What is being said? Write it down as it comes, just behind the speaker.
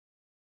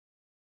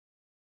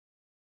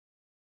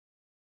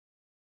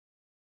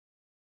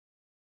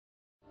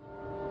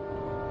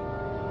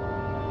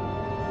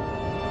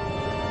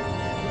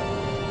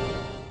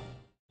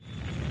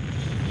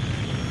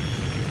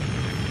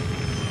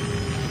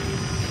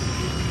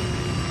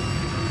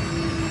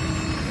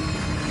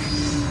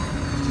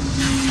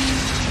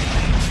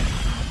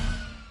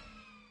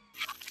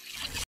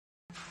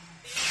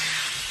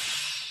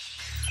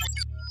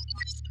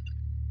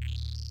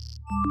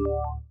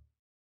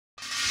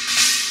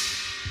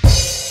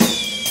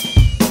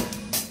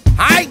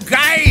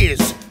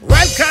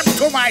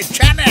My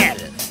channel.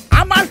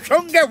 আমার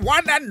সঙ্গে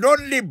one and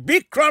only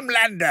Vikram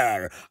lander,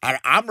 আর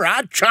আমরা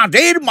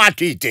চাঁদের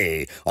মাটিতে।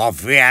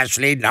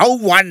 অবভিয়াসলি নো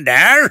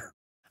ওয়ান্ডার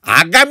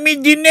আগামী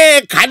দিনে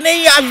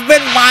এখানেই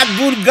আসবেন মা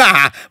দুর্গা,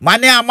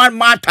 মানে আমার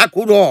মা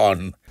ঠাকুরন।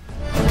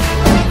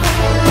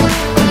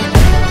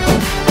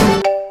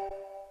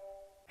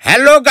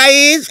 হ্যালো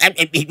গাইস,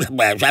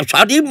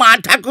 সরি মা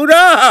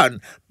ঠাকুরন,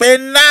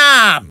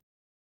 প্রণাম।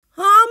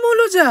 হ্যাঁ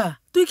মলুজা,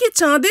 তুই কি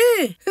চাঁদে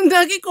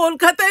নাকি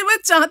কলকাতায় এবার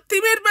চাঁদ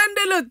থিমের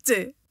প্যান্ডেল হচ্ছে?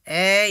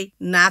 এই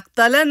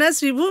নাকতলা না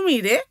শ্রীভূমি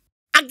রে?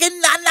 আগে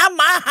না না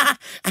মা,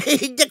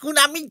 এই দেখুন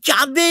আমি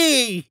চাঁদে।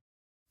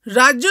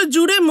 রাজ্য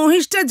জুড়ে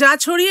মহিষটা যা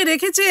ছড়িয়ে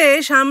রেখেছে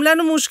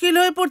সামলানো মুশকিল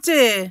হয়ে পড়ছে।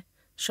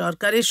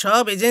 সরকারের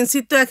সব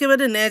এজেন্সির তো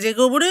একেবারে নেজে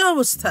গোবরে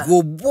অবস্থা।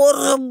 গোবর?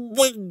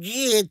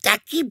 এটা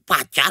কি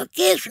পাচার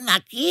কেস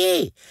নাকি?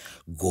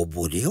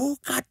 গোবরেও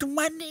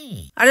কাটমানি?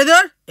 আরে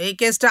ধর, এই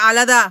কেসটা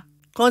আলাদা।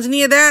 খোঁজ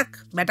নিয়ে দেখ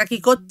বেটা কি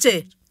করছে।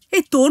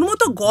 এই তোর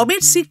মতো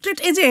গবেট সিক্রেট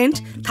এজেন্ট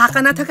থাকা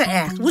না থাকা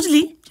এক,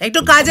 বুঝলি? একটু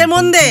কাজে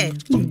মন দে।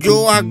 জো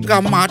আজ্ঞা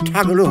মা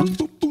ঠাকুরন,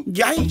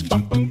 যাই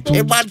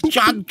এবার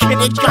চাঁদ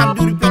ছেড়ে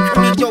চাঁদুর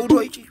পেছনে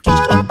দৌড়াইছি।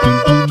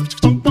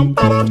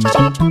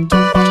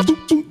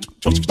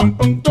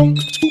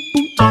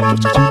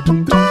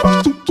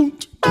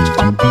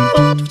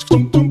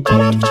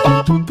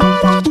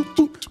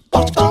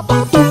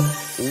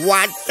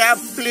 What a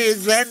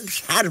pleasant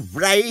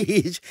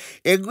surprise!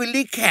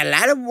 এগুলি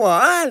খেলার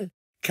বল?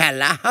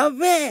 খেলা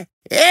হবে?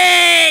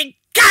 এই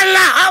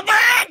খেলা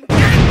হবে!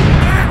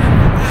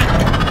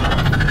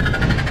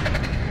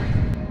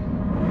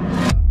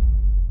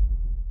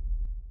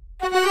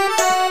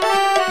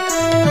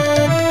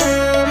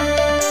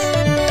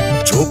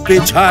 ঝোপে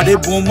ঝাড়ে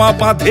বোমা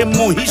বাঁধে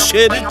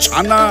মহিষের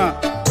ছানা,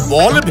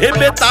 বল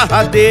ভেবে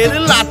তাহাদের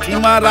লাঠি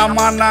মারা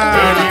মানা।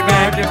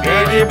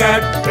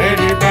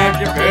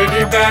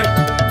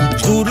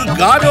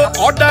 দুর্গার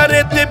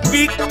অর্ডারেতে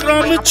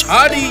বিক্রম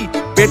ছাড়ি,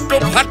 পেটো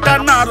ফাটা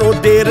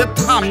নারদের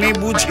থামে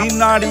বুঝি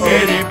নারী।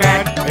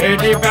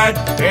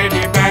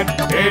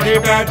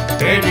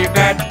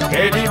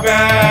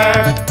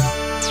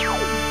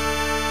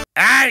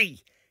 এই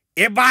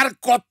এবার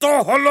কত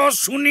হলো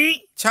শুনি?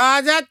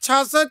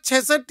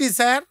 6666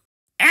 স্যার।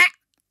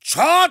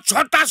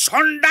 ছটা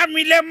সন্ডা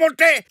মিলে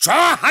মোটে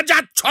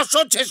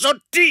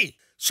 6666।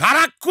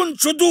 সারাক্ষণ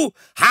শুধু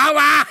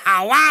হাওয়া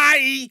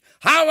হাওয়াই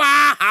হাওয়া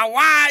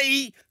হাওয়াই,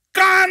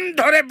 কান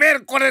ধরে বের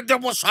করে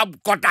দেব সব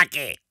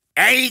কটাকে।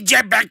 এই যে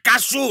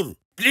বেকাসুর,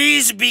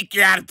 প্লিজ বি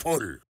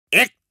কেয়ারফুল।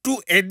 একটু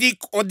এদিক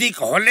ওদিক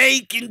হলেই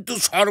কিন্তু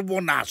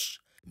সর্বনাশ।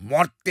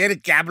 মর্তের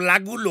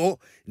ক্যাবলাগুলো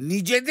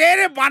নিজেদের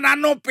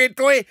বানানো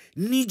পেটোয়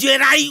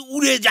নিজেরাই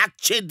উড়ে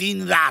যাচ্ছে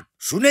দিনরাত।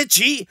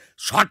 শুনেছি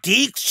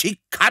সঠিক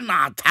শিক্ষা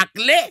না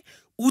থাকলে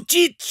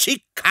উচিত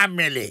শিক্ষা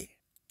মেলে।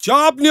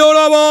 চাপ নিও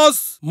না বস,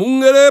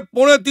 মুঙ্গেরে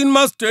 3.5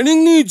 মাস ট্রেনিং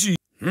নিয়েছি।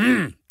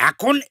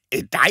 এখন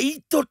এটাই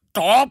তো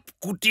টপ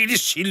কুটির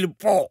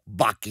শিল্প,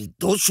 বাকি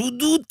তো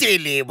শুধু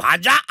তেলে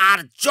ভাজা আর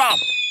চপ।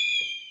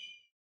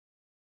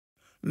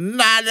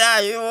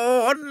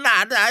 নারায়ণ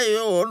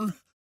নারায়ণ,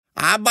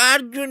 আবার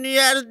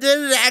জুনিয়রদের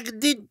র্যাগ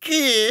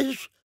দিচ্ছিস?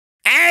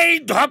 এই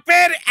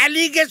ধপের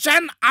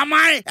অ্যালিগেশন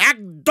আমায়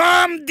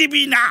একদম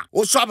দিবি না।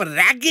 ওসব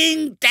র্যাগিং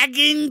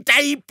ট্যাগিং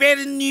টাইপের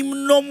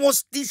নিম্ন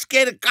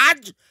মস্তিষ্কের কাজ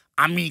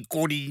আমি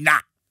করি না।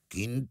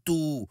 কিন্তু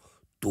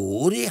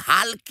তোর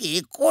হাল কে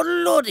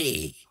করলো রে?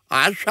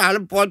 আসার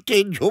পথে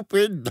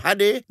ঝোপের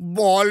ধারে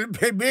বল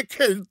ভেবে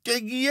খেলতে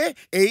গিয়ে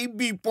এই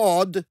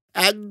বিপদ।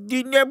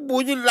 একদিনে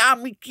বুঝলাম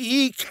কি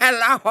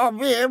খেলা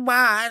হবে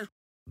এবার।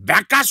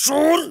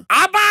 বেকাসুর,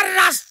 আবার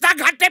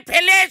রাস্তাঘাটে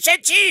ফেলে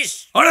এসেছিস?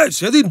 আরে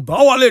সেদিন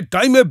বাওয়ালের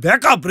টাইমে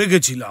ব্যাকআপ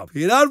রেখেছিলাম,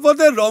 ফেরার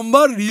পথে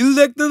রম্বার রিল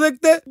দেখতে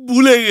দেখতে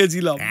ভুলে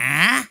গেছিলাম।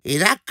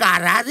 এরা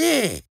কারা রে?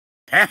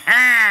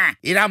 হ্যাঁ,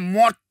 এরা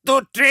মর্ত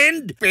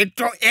ট্রেন্ড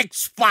পেটো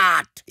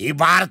এক্সপার্ট।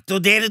 এবার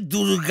তোদের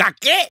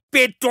দুর্গাকে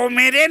পেটো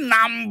মেরে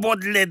নাম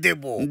বদলে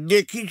দেব।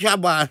 দেখিস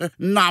আবার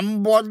নাম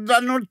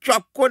বদলানোর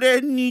চক্করে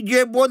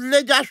নিজে বদলে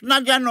যাস না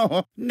যেন।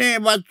 নে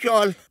এবার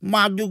চল,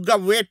 মা দুর্গা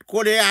ওয়েট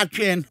করে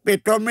আছেন।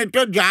 পেটো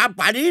মেটো যা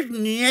পারিস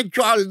নিয়ে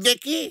চল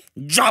দেখি।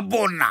 যাব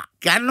না।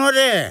 কেন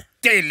রে?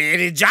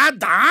 তেলের যা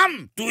দাম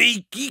তুই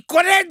কি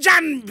করে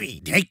জানবি?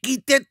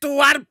 ঢেকিতে তো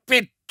আর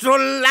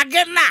পেট্রোল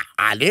লাগে না।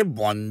 আরে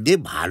বন্দে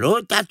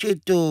ভারত আছে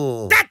তো।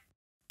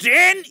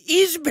 Train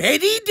is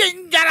very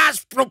dangerous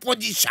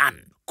proposition.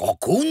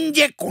 কখন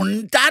যে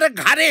কোনটার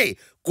ঘাড়ে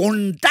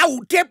কোনটা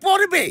উঠে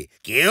পড়বে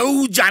কেউ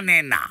জানে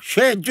না।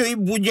 সে তুই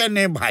বুঝে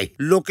নে ভাই,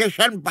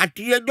 লোকেশন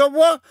পাঠিয়ে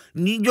দেবো,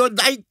 নিজ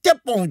দায়িত্বে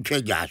পৌঁছে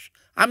যাস।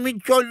 আমি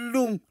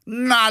চললুম।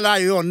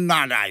 নারায়ণ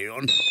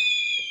নারায়ণ।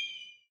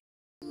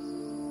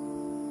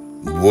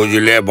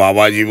 বুঝলে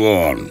বাবা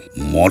জীবন,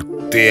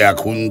 মরতে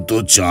এখন তো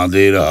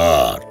চাঁদের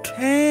হাট।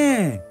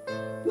 হ্যাঁ,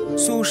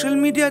 সোশ্যাল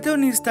মিডিয়াতেও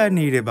নিস্তার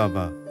নেই রে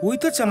বাবা। ওই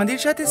তো চাঁদের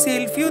সাথে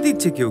সেলফিও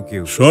দিচ্ছে কেউ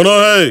কেউ। শোনো,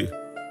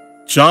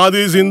 চাঁদ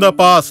ইজ ইন দ্য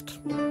পাস্ট।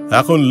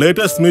 এখন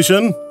লেটেস্ট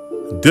মিশন,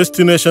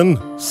 ডেস্টিনেশন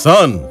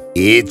সান।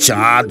 এ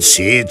চাঁদ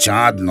সে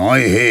চাঁদ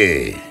নয় হে,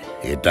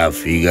 এটা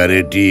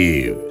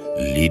ফিগারেটিভ।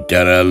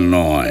 লিটারাল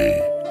নয়,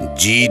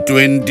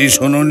 G20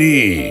 শোনোনি?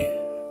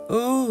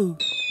 ও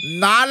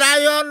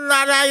নারায়ণ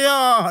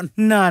নারায়ণ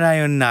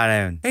নারায়ণ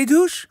নারায়ণ। এই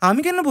ধুস, আমি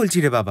কেন বলছি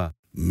রে বাবা?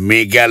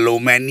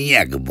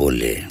 মেগালোম্যানিয়াক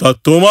বলে। তা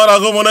তোমার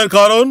আগমনের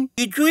কারণ?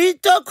 কিছুই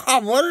তো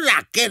খবর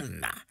রাখেন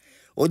না।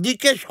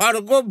 ওদিকে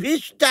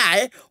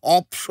স্বর্গভিস্তায়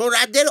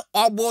অপ্সরাদের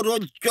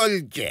অবরোধ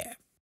চলছে।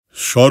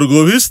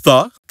 স্বর্গভিস্তা?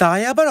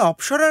 তাই আবার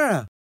অপ্সরারা?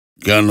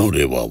 কেন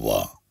রে বাবা?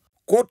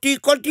 কোটি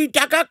কোটি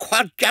টাকা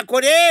খরচা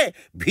করে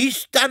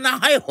ভিস্তা না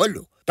হয়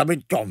হলো, তবে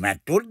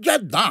টমেটোর যা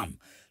দাম,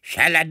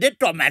 স্যালাডে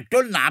টমেটো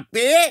না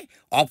পেয়ে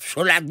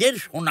অপ্সরাদের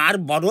সোনার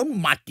বরণ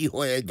মাটি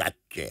হয়ে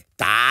যাচ্ছে,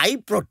 তাই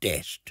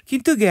প্রোটেস্ট।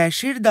 কিন্তু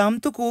গ্যাসের দাম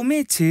তো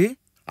কমেছে।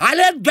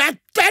 আরে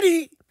ব্যাটারি,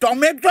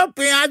 টমেটো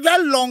পেঁয়াজ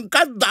আর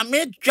লঙ্কার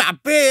দামের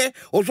চাপে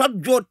ওসব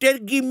জোটের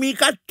গিমিক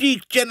আর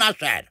টিকছে না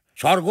স্যার।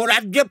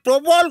 স্বর্গরাজ্যে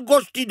প্রবল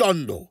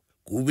গোষ্ঠীদ্বন্দ্ব।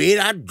 কুবের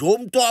আর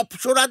জম তো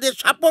অপ্সরাদের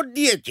সাপোর্ট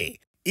দিয়েছে,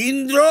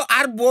 ইন্দ্র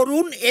আর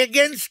বরুণ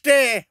এগেনস্টে।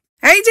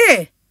 এই যে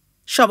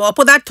সব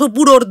অপদার্থ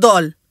বুড়োর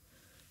দল,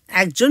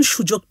 একজন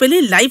সুযোগ পেলে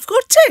লাইভ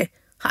করছে,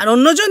 আর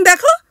অন্যজন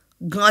দেখো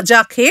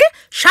গাঁজা খেয়ে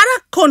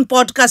সারাক্ষণ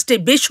পডকাস্টে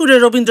বেসুরে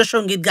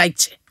রবীন্দ্রসঙ্গীত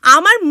গাইছে।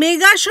 আমার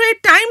মেগা শোয়ের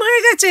টাইম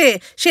হয়ে গেছে,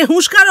 সে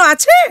হুঁশকারও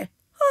আছে?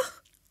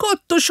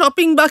 কত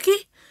শপিং বাকি।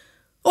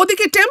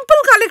 ওদিকে টেম্পল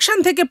কালেকশন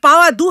থেকে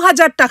পাওয়া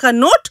 2000 টাকার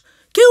নোট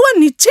কেউ আর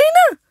নিচ্ছেই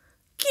না।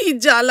 কি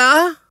জ্বালা।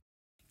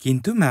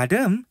 কিন্তু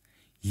madam,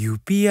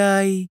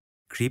 UPI,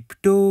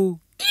 crypto.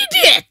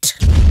 Idiot.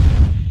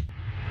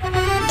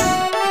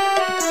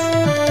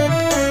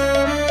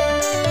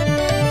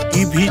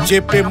 TV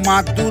চেপে মা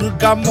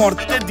দুর্গা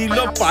মরতে দিল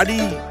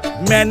পারি,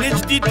 ম্যানেজ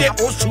দিতে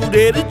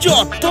অসুরের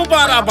যত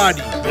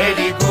বাড়াবাড়ি।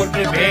 Very good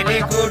very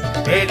good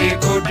very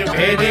good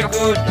very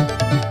good.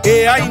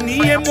 AI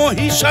নিয়ে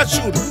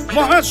মহিষাসুর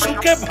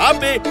মহাসুখে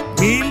ভাবে,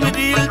 মিল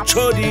রিল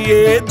ছড়িয়ে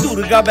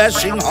দুর্গা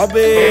ব্যাশিং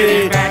হবে।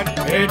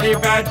 Very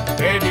bad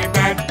very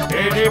bad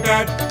very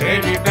bad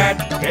very bad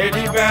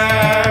very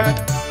bad.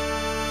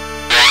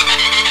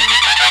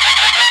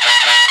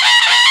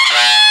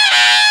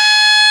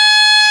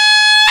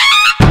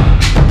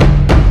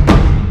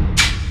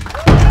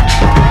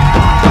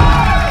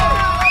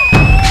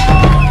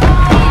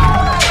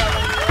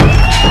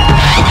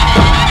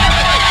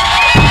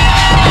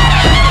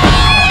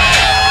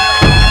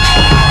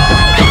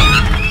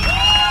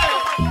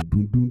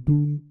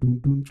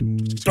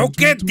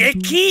 তোকে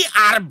দেখি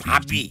আর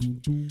ভাবি,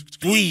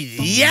 তুই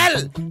রিয়েল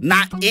না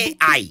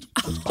এআই?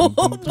 ও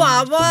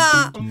বাবা,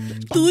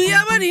 তুই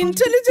আমার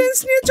ইন্টেলিজেন্স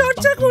নিয়ে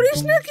চর্চা করিস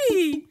নাকি?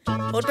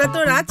 ওটা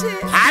তোর আছে?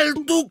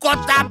 ফালতু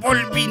কথা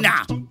বলবি না,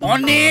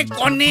 অনেক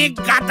অনেক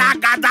গাদা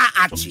গাদা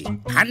আছে,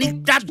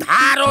 খানিকটা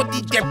ধারও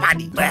দিতে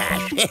পারি।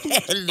 ব্যাস,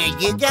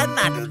 লেগে যা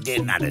নাড়ুদে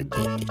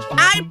নাড়ুদে।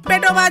 আই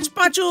পেটোবাজ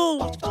পাঁচু,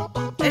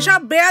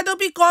 এসব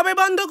বেয়াদবি কবে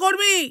বন্ধ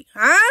করবি?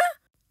 হ্যাঁ,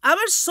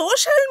 আবার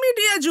সোশ্যাল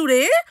মিডিয়া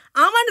জুড়ে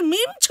আমার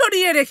মিম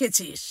ছড়িয়ে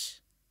রেখেছিস,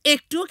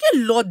 একটু কি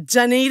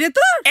লজ্জা নেই রে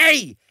তোর? এই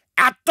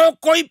এত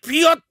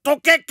কৈফিয়ত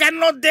তোকে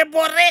কেন দেব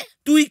রে?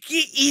 তুই কি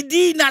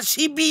ইডি না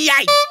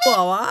সিবিআই?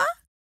 বাবা,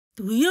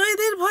 তুইও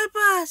এদের ভয়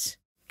পাস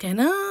কেন?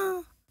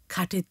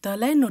 খাটের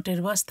তলায় নোটের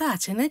বস্তা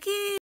আছে নাকি?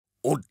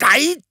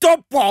 ওটাই তো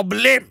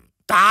প্রবলেম।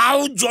 তাও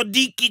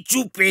যদি কিছু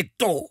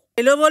পেত।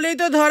 এলো বলেই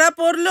তো ধরা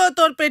পড়লো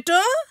তোর পেটো।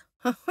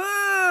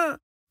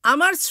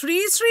 আমার শ্রী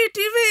শ্রী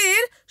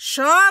টিভির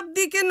সব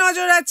দিকে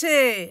নজর আছে।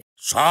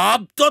 সব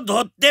তো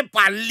ধরতে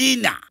পারলি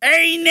না।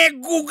 এই নে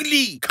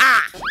গুগলি, খা।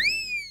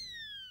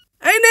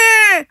 এই নে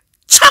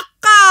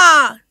ছক্কা,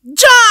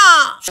 যা।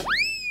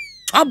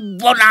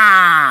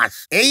 সর্বনাশ!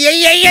 এই এই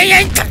এই এই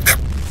এই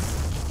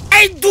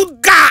এই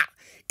দুর্গা,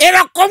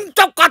 এরকম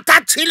তো কথা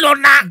ছিল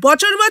না।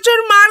 বছর বছর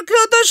মার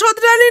খেয়েও তো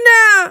শোধরালি না,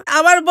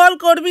 আবার বল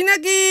করবি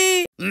নাকি?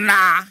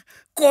 না,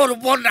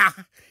 করব না,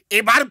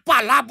 এবার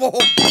পালাবো।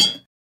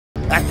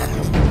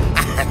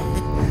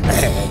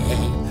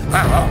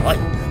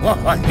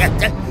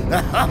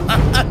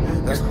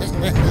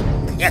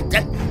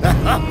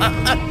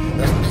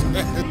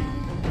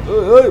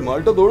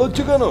 মালটা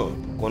দৌড়চ্ছে কেন?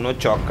 কোনো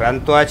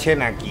চক্রান্ত আছে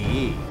নাকি?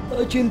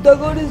 চিন্তা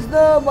করিস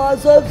না, মা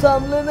সব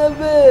সামলে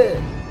নেবে।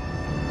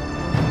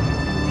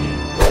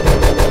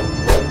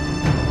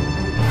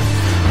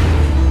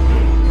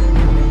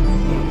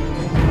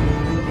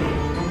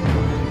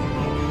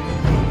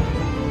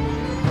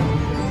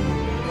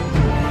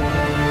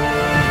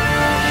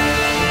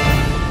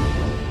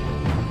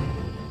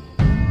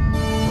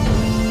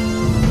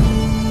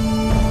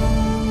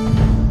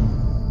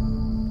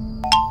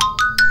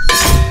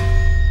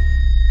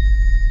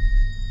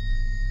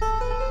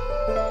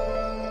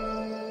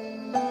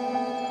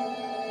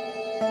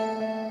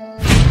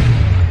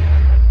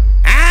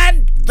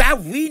 The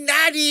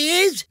winner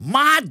is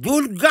মা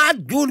দুর্গা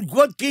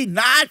দুর্গতি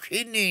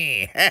নাশিনী।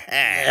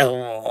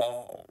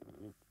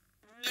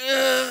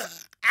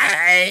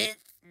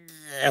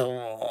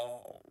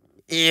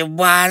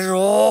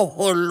 এবারও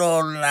হলো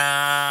না।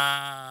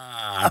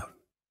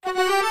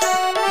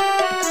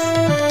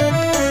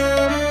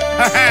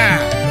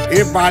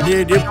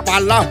 এবারের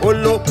পালা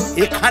হলো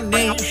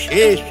এখানেই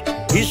শেষ।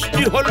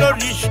 হিস্ট্রি হলো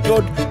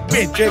রিস্টোর,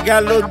 বেঁচে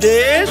গেল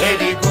দেশ।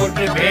 Very good,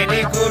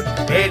 very good,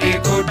 very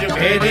good,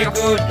 very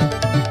good.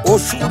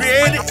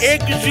 অসুরের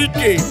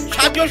এক্সিটে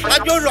সাজো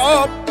সাজো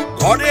রব,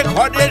 ঘরে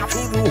ঘরে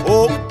শুরু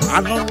হোক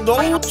আনন্দ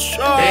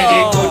উৎসব।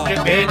 Very good,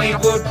 very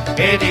good,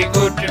 very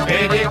good,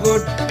 very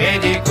good,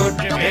 very good,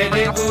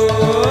 very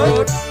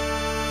good.